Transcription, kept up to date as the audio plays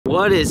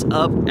What is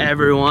up,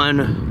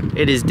 everyone?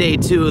 It is day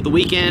 2 of the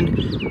weekend.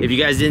 If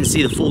you guys didn't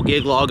see the full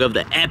gig log of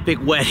the epic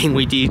wedding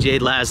we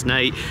DJ'd last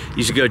night,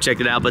 you should go check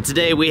it out. But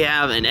today we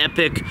have an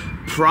epic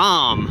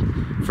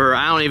prom for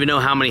I don't even know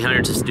how many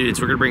hundreds of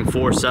students. We're gonna bring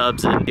 4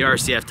 subs and the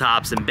RCF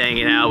tops and bang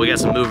it out. We got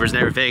some movers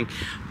and everything.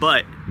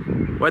 But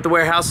we're at the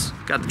warehouse,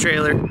 got the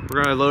trailer.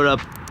 We're gonna load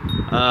up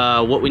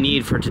what we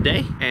need for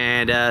today,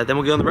 and then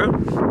we'll go on the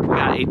road. We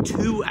got a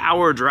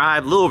 2-hour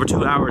drive, a little over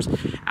 2 hours,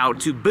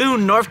 out to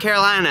Boone, North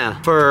Carolina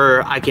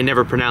for, I can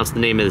never pronounce the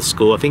name of the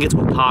school. I think it's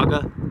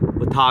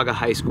Watauga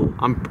High School.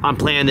 I'm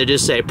planning to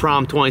just say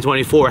Prom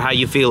 2024, how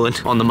you feeling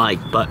on the mic,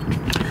 but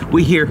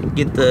we here,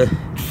 get the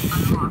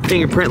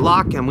fingerprint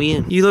lock and we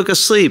in. You look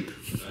asleep.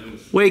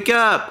 Wake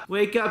up,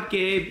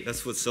 Gabe.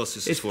 That's what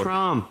Celsius is for. It's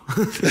prom.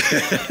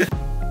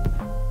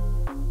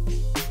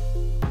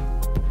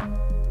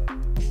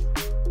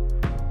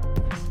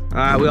 All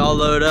right, we all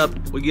load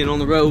up. We get on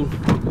the road.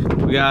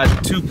 We got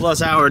a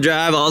 2+ hour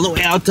drive all the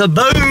way out to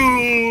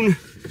Boone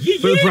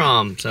for the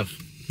prom. So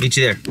meet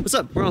you there. What's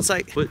up? We're on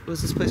site.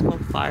 What's this place called?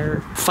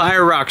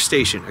 Fire Rock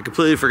Station. I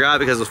completely forgot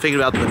because I was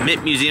thinking about the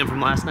Mint Museum from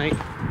last night.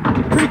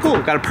 Pretty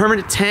cool. Got a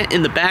permanent tent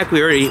in the back.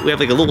 We have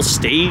like a little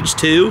stage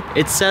too.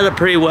 It's set up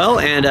pretty well,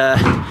 and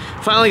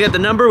finally got the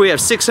number. We have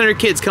 600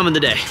 kids coming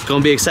today. It's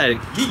gonna be exciting.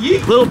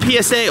 Little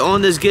PSA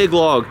on this gig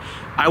log.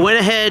 I went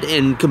ahead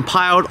and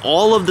compiled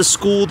all of the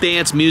school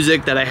dance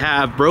music that I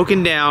have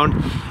broken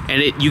down,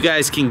 and you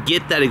guys can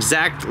get that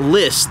exact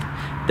list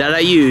that I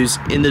use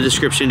in the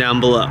description down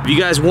below. If you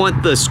guys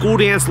want the school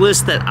dance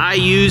list that I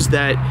use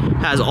that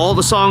has all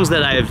the songs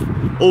that I've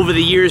over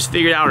the years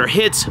figured out are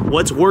hits,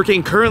 what's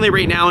working currently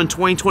right now in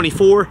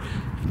 2024,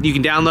 you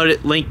can download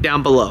it, link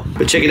down below.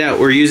 But check it out,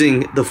 we're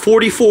using the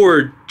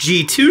 44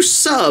 G2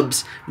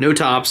 subs, no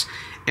tops,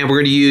 and we're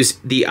gonna use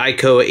the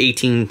ICOA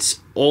 18s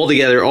all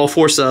together, all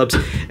 4 subs,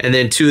 and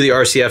then 2 of the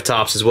RCF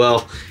tops as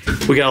well.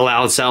 We got a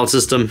loud sound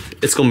system.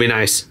 It's gonna be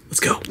nice. Let's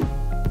go.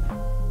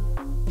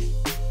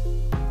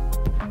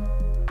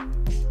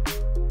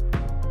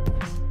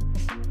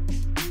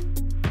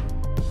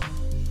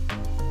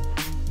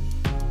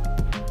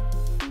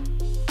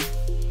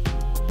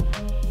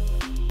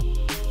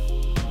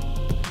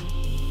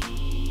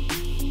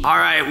 All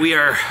right, we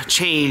are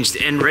changed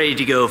and ready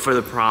to go for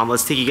the prom.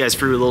 Let's take you guys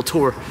through a little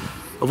tour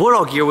of what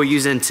all gear we're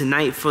using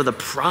tonight for the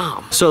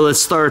prom. So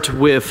let's start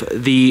with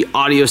the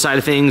audio side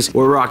of things.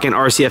 We're rocking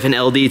RCF and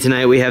LD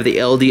tonight. We have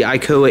the LD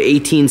ICOA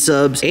 18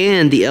 subs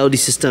and the LD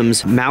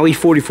Systems Maui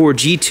 44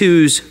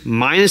 G2s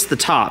minus the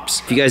tops.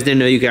 If you guys didn't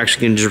know, you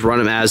actually can just run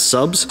them as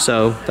subs.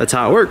 So that's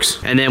how it works.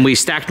 And then we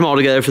stacked them all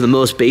together for the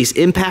most bass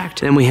impact.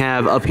 Then we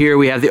have up here,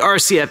 we have the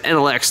RCF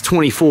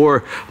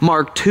NLX24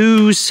 Mark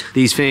IIs.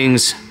 These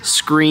things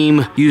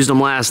scream. Used them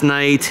last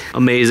night.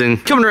 Amazing.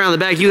 Coming around the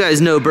back, you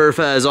guys know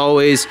Berfa as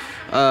always.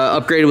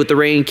 Upgraded with the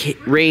Rain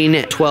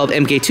 12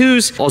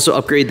 MK2s. Also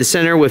upgraded the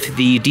center with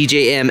the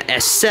DJM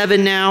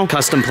S7 now.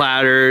 Custom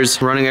platters,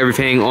 running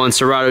everything on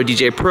Serato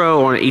DJ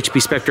Pro on an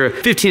HP Spectra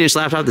 15-inch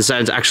laptop. The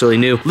design's actually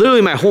new.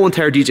 Literally my whole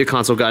entire DJ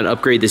console got an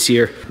upgrade this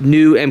year.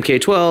 New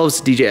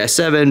MK12s, DJ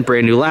S7,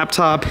 brand new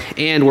laptop,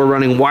 and we're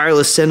running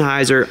wireless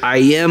Sennheiser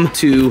IEM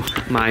to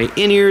my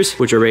in-ears,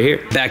 which are right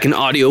here. Back in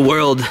audio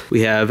world,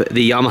 we have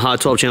the Yamaha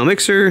 12-channel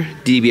mixer,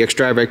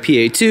 DJRickWebinfo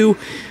PA2.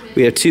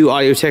 We have 2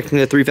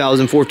 Audio-Technica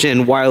 3000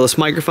 410 wireless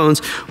microphones,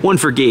 1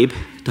 for Gabe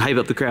to hype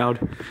up the crowd,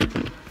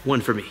 1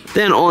 for me.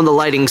 Then on the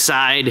lighting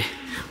side,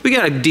 we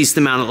got a decent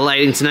amount of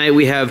lighting tonight.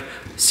 We have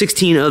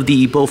 16 of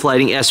the Both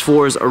Lighting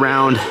S4s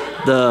around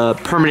the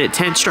permanent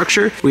tent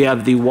structure. We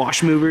have the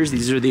wash movers.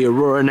 These are the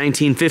Aurora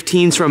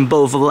 1915s from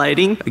Both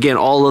Lighting. Again,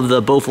 all of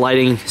the Both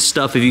Lighting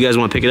stuff, if you guys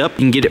want to pick it up,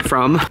 you can get it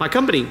from my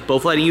company,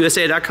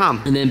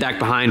 BothLightingUSA.com. And then back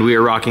behind, we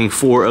are rocking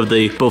 4 of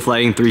the Both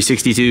Lighting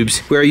 360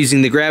 tubes. We are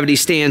using the gravity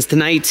stands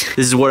tonight.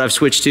 This is what I've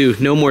switched to.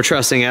 No more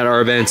trussing at our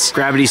events.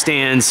 Gravity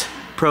stands,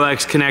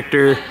 ProX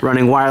connector,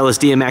 running wireless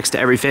DMX to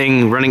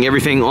everything, running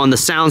everything on the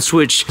Sound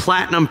Switch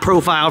Platinum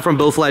profile from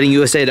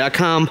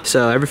BothLightingUSA.com.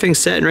 So everything's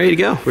set and ready to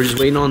go. We're just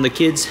waiting on the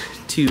kids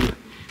to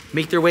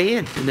make their way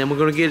in, and then we're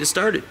gonna get it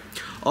started.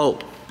 Oh,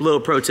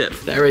 little pro tip,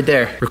 that right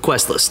there,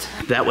 request list.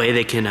 That way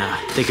they can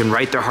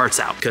write their hearts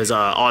out, because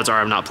odds are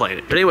I'm not playing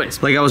it. But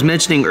anyways, like I was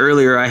mentioning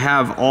earlier, I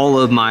have all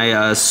of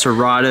my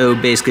Serato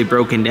basically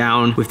broken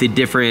down with the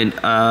different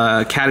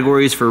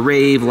categories for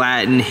rave,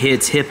 Latin,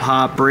 hits, hip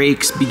hop,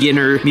 breaks,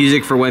 beginner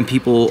music for when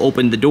people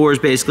open the doors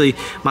basically.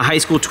 My high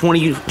school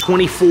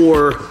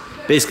 2024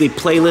 basically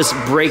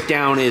playlist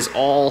breakdown is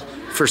all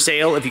for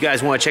sale. If you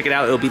guys want to check it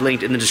out, it'll be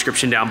linked in the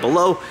description down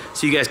below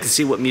so you guys can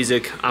see what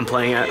music I'm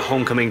playing at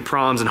homecoming,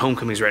 proms, and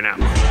homecomings right now.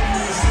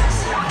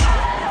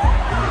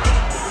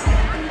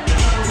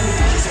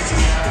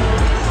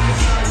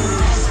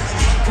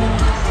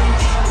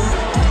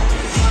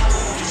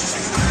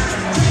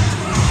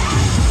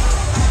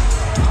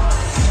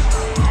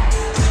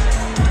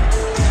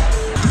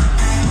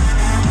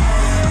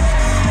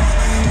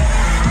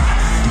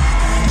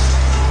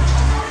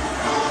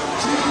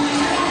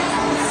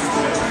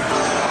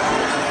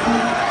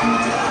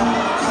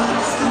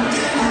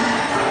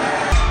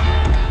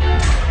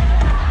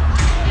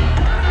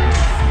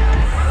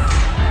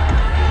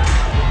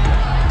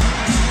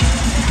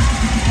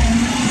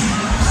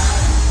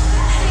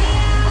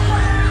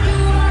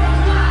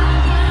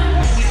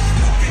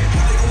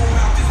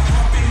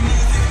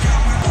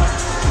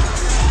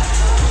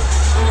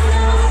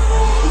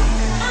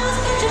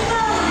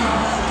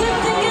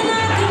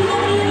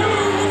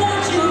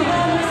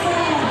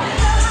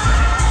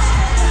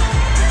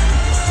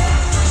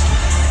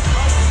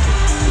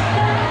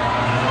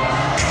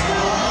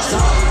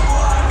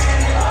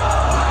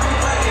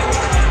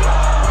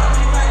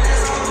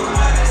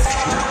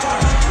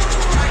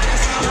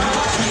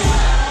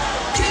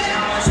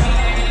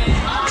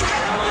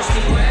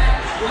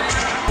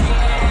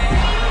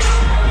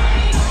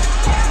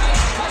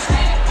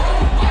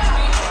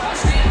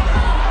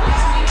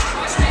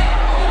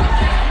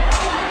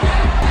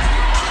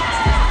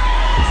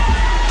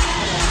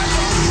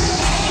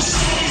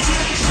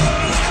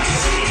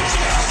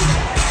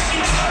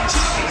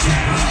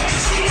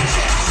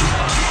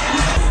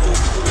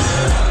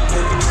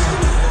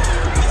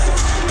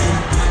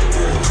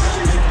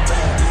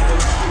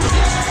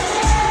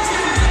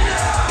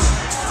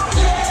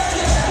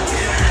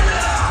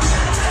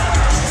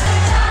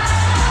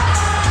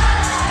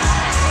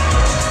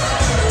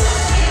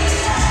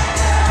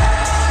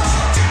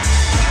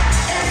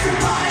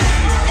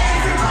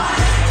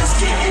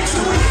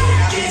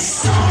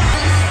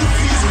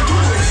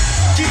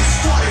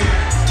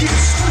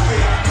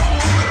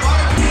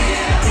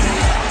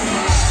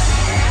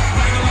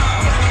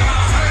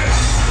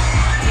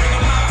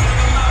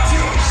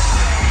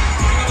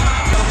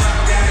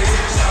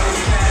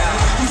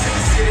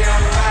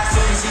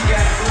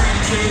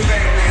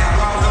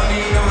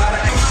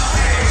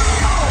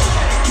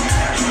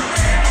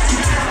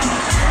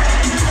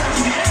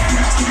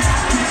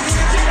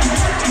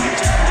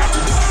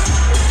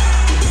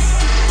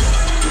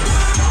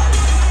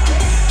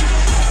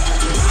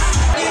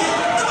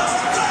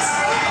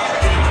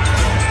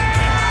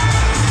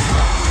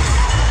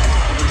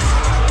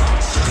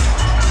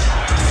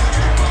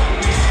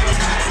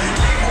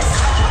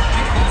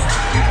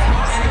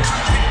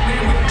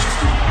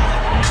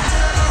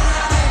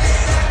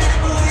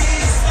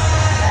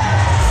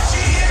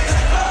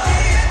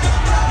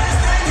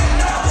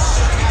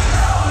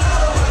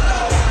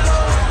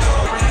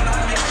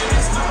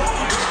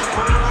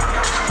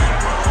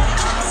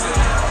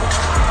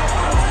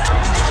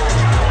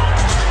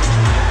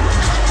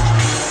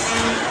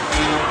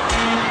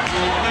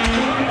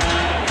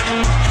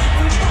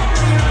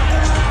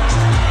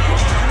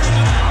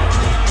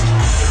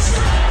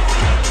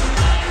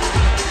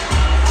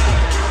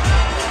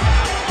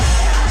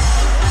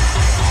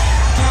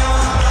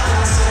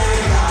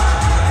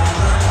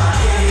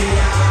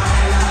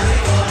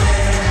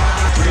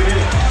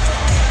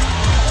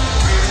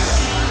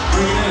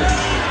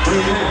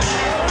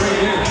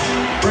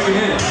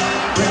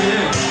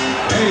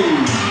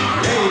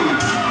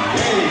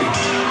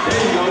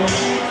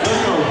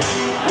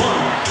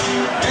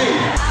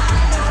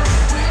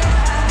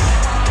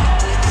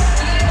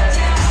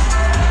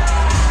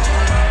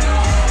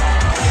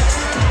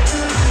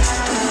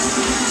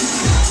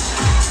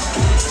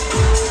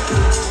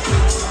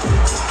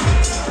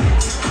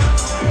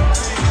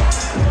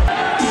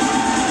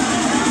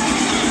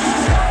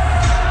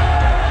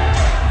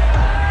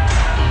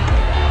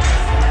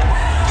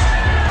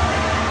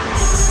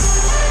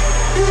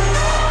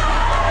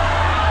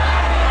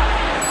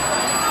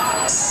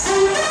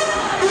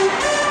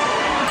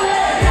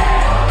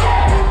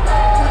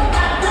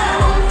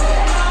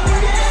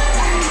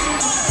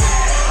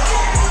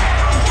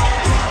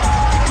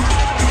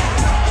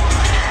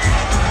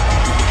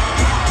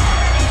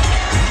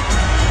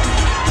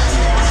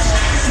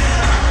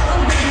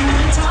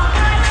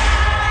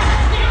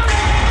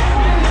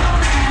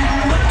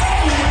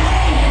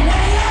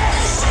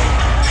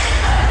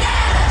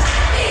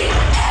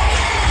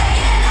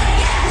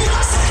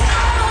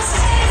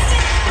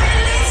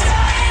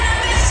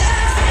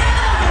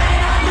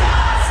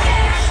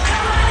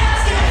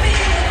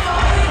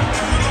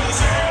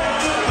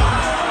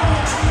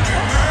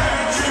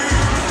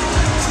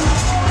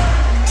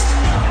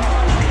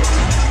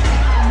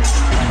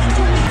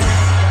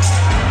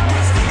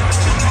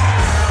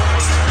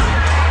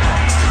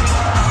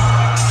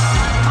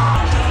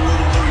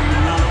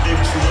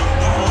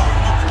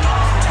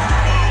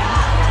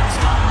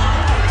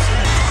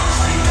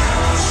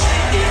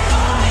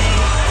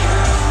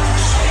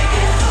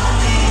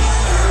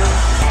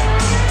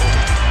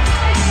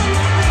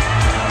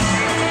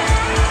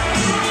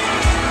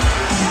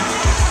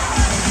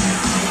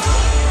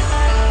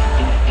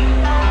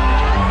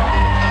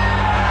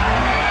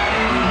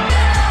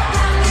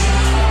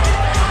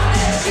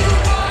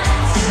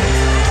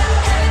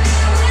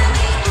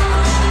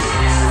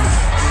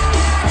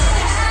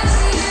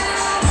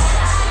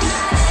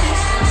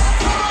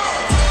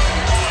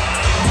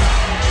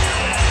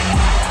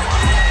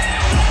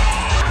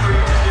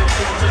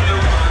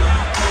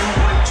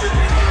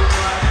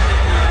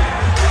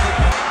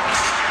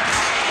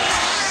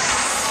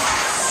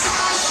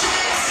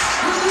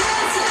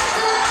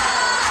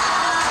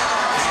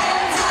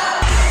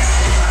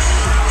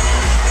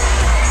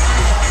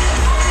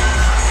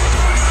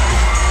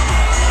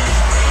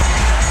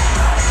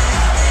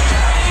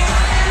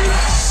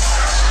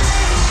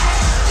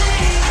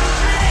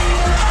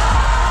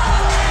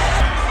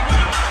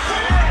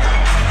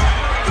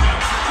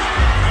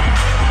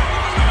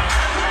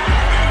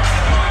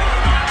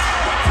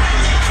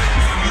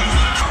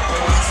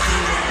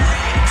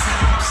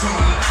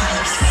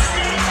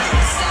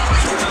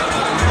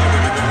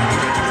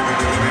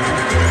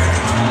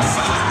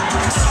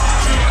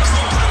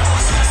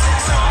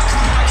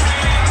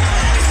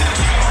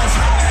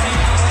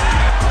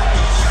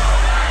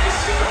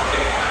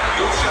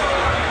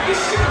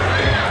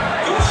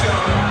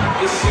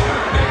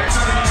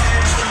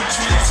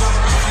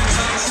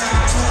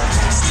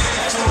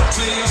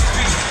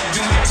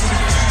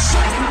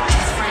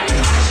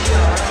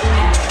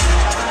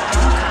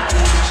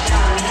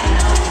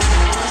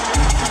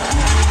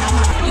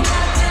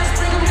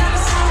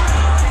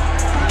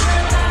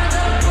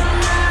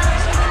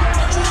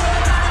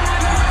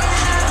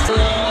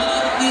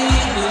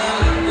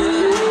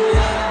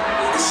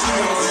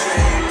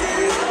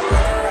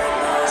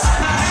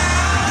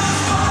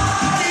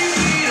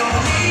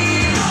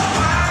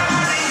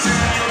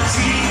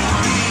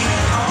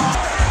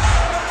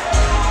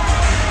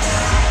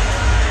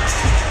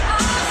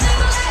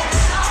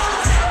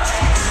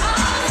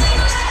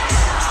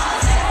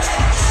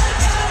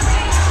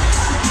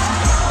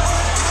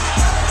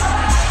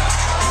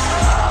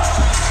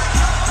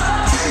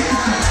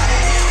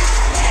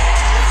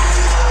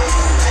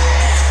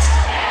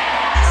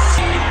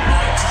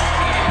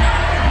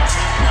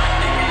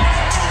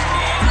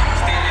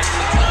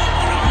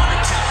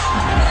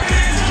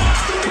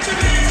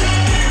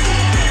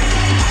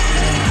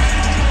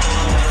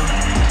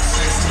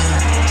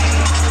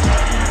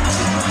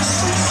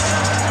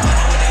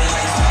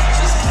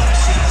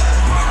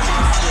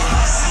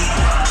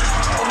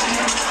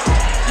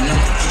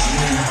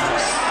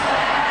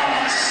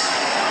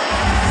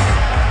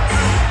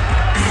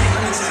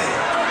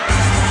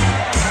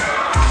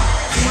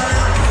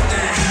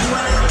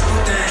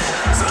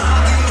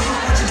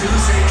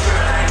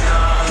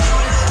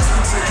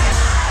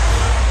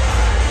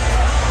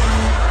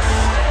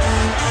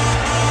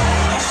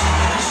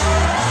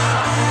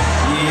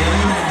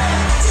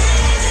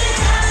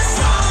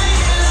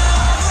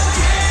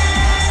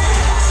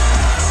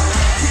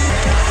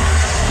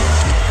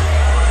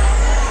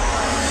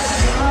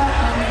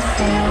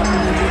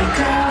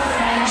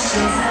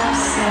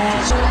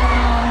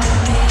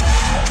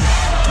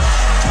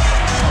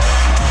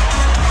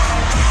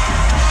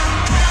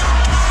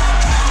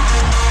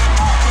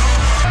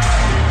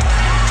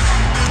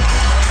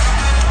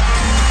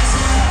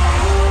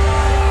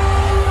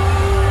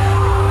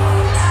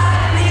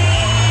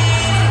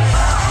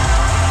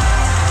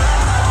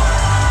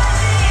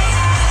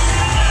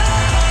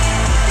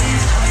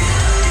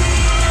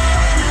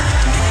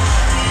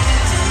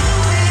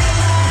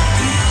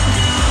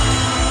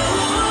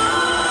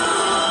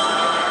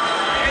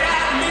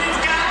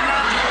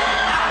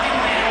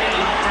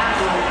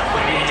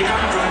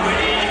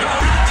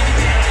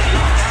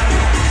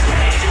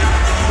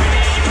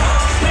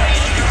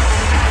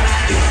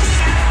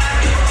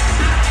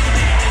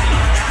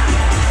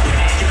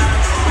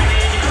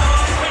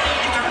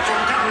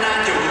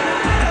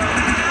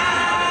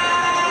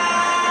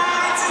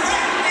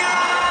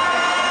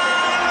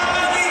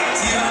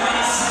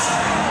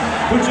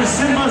 Put your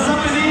cymbals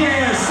up in the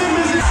air.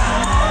 Cymbals in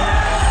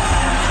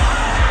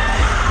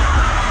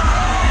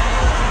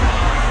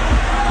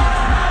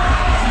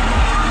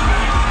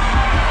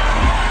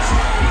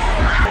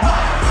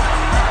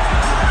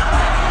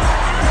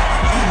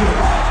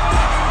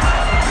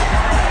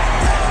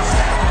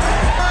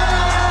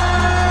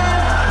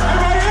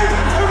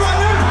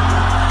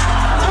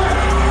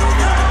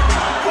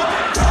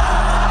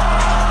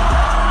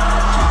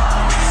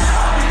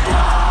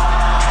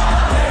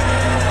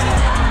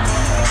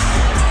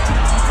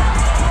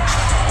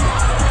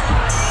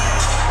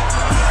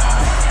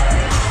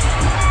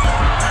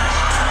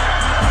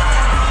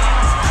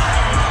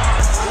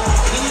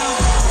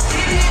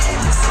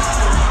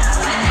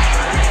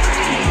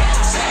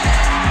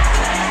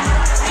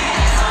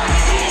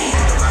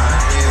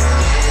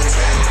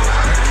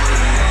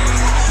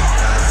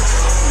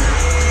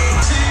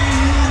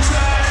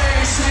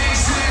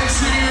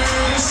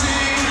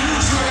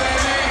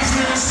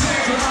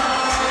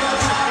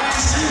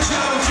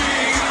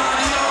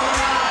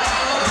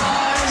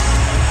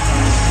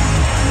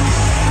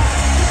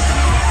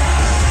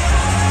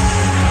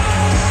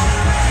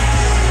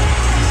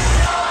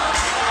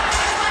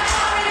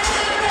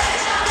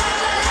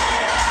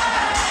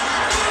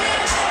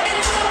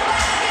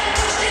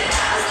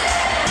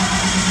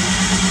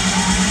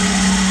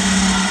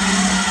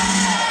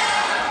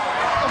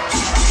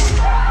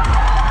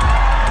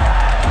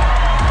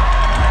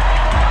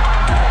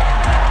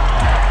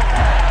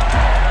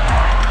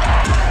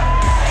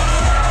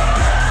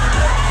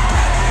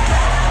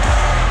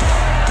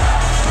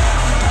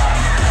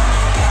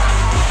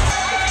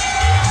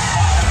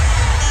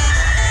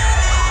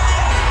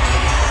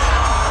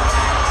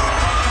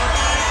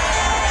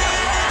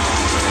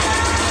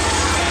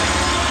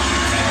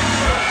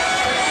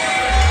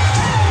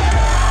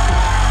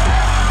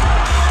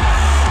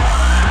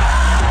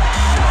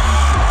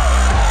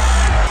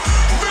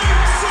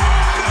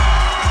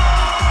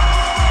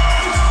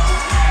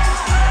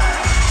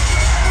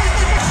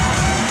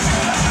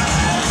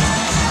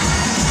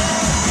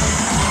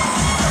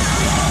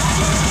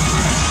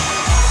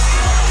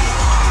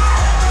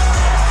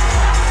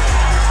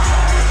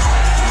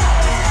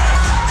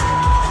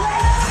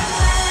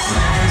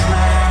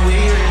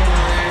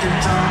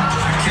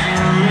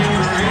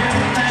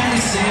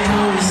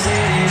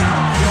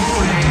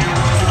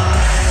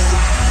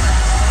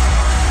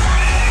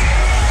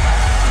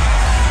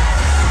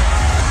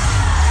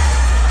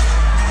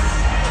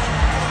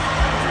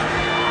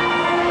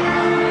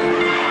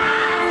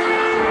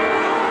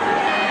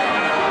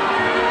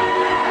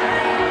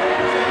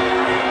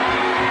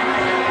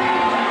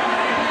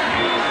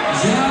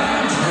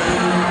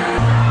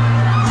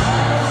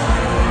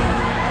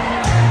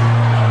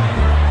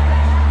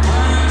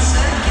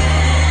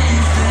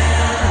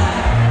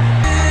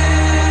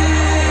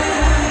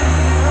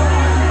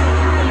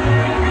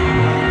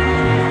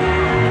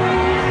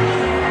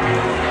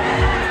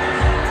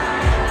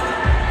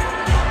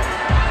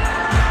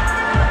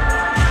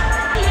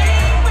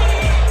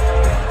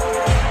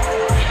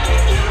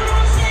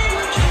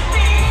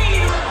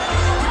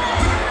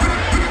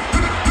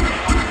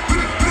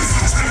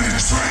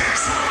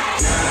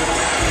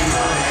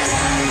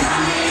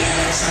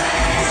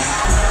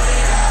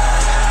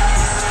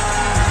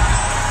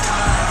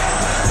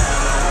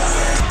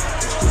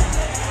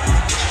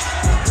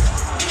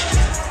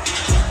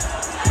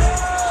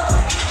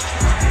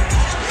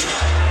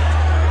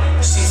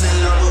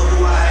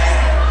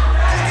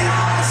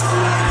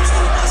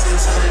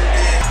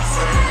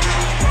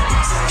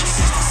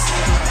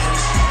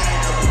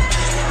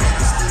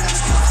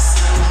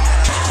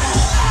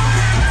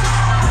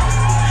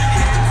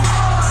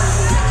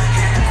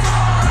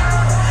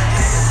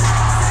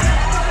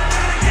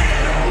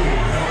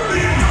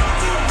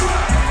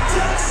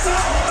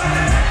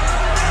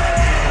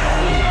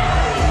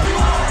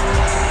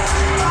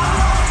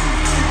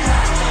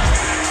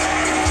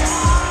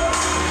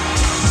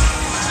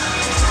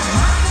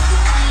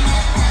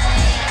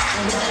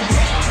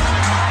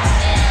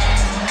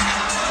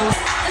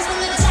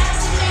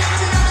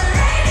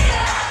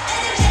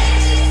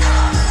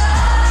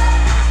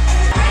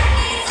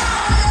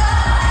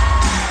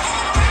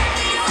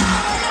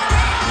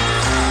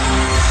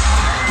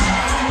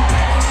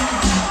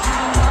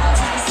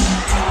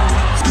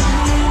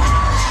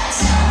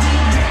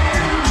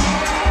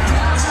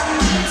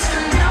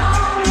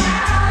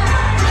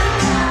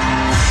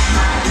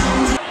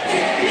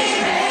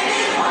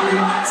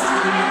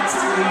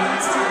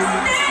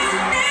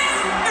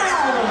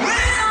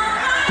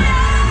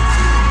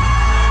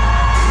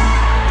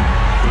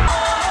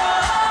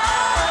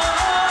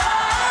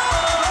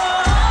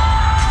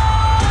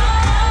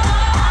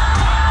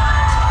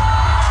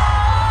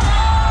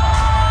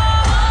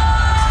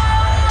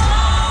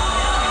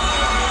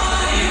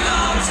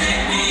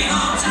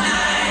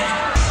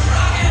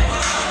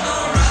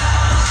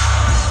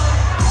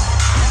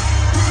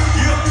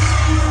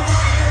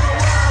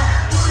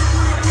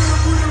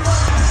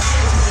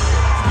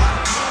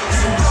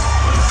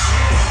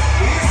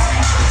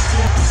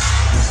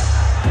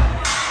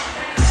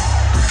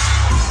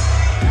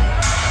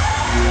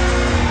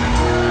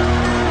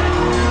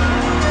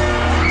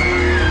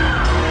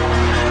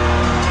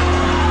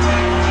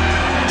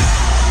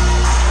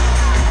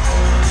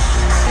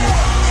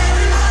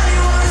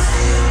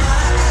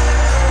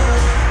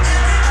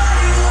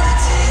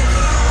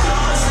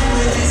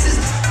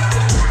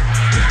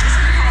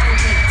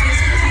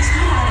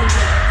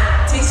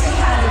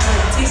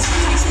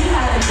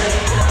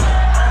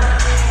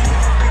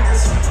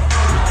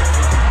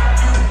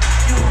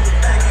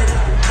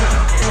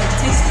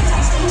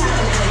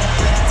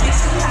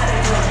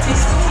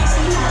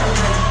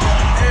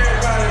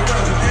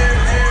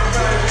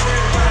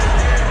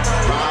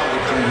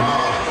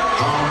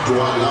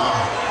law.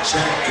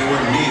 Check you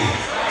and me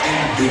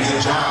and do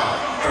your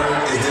job.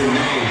 Bird is the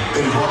name.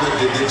 Been roller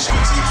did the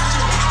chitty.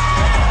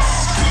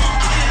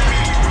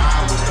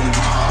 Ride with the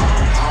mob.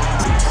 I'm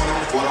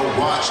returning for the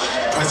watch.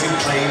 Pressing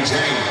plain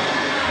Jane.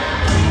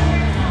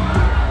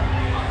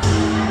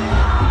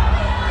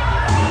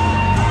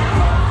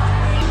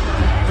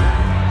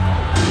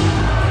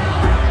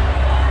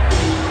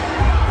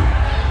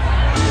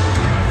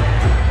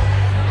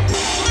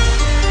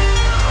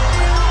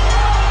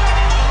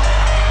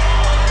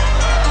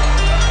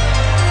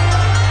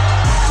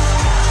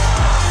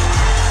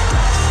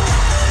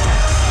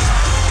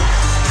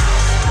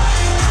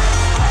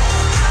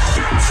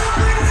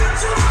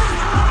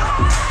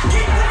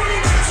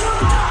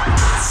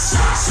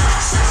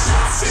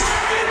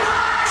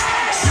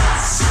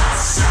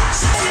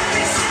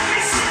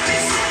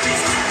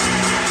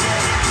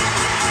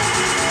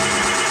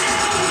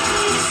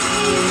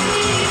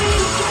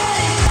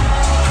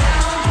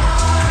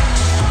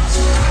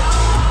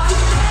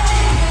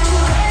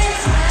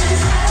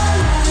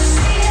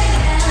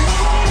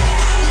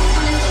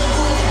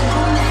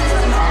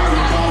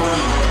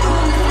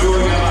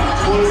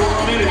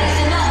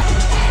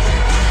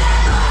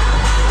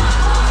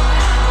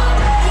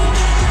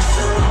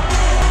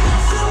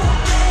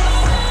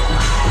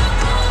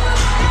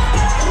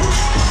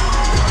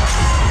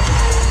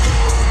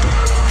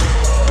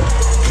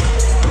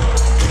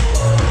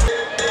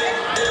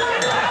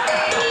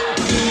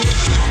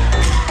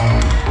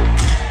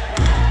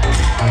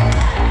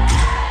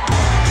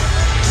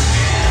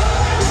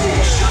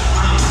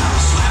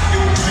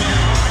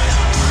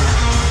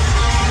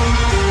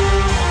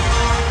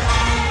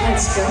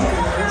 Let's go,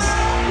 girls.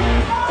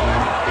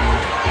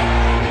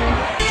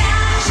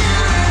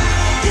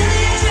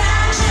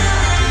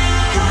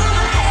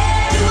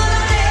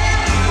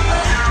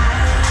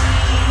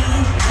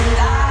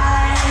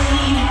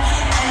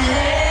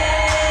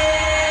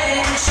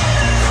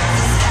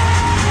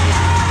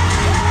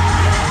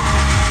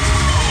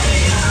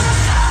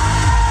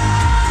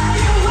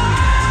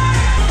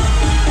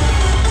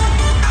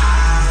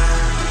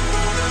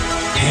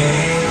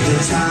 The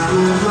time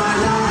of my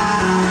life.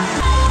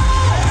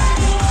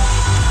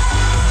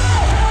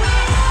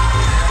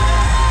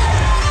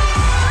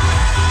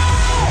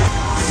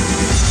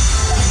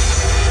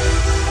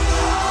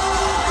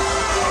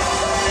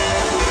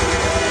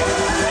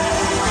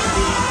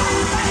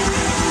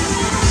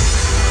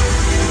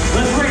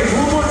 Let's raise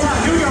one more time.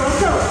 Here we go. Let's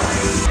go.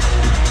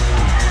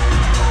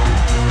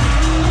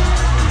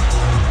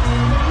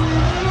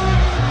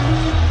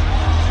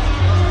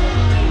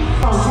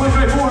 Prom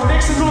 2024.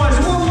 Make some noise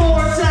one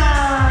more time.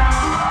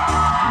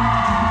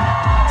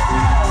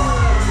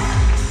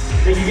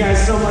 Thank you guys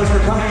so much for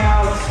coming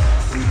out.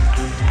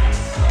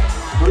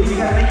 I believe you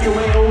gotta make your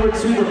way over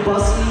to the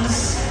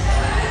buses,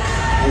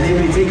 and they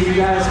will be taking you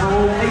guys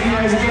home. Thank you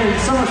guys again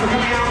so much for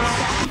coming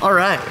out. All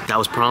right, that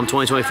was prom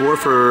 2024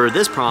 for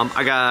this prom.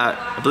 I got,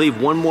 I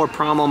believe, one more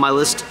prom on my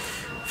list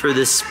for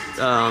this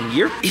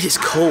year. It is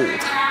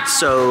cold,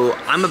 so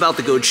I'm about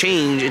to go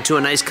change into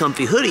a nice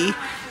comfy hoodie,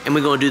 and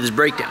we're gonna do this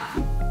breakdown.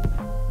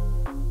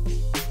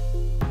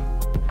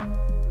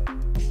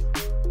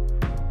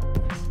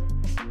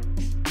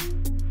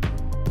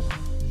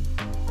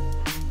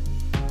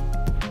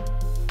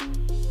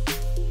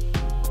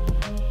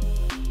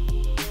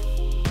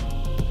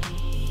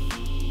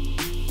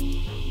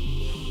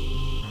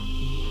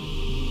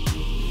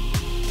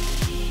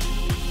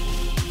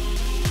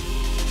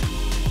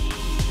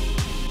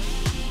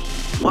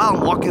 While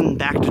I'm walking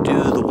back to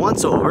do the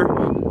once over,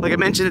 like I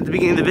mentioned at the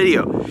beginning of the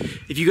video,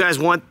 if you guys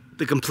want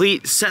the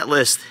complete set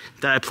list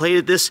that I played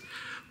at this,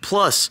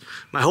 plus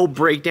my whole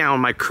breakdown,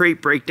 my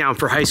crate breakdown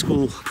for high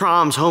school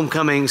proms,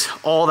 homecomings,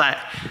 all that,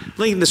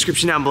 link in the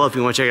description down below if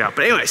you want to check it out.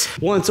 But anyways,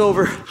 once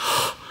over,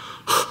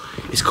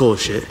 it's cool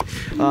as shit.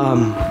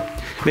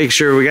 Make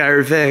sure we got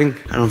everything.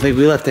 I don't think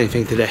we left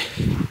anything today.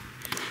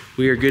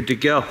 We are good to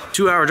go.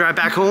 2-hour drive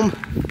back home.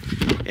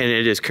 And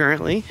it is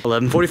currently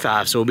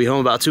 11:45, so we'll be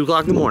home about 2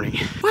 o'clock in the morning.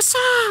 What's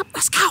up?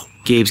 Let's go.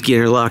 Gabe's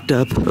getting her locked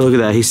up. Oh, look at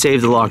that. He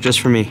saved the lock just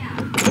for me.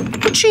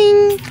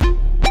 Ka-ching.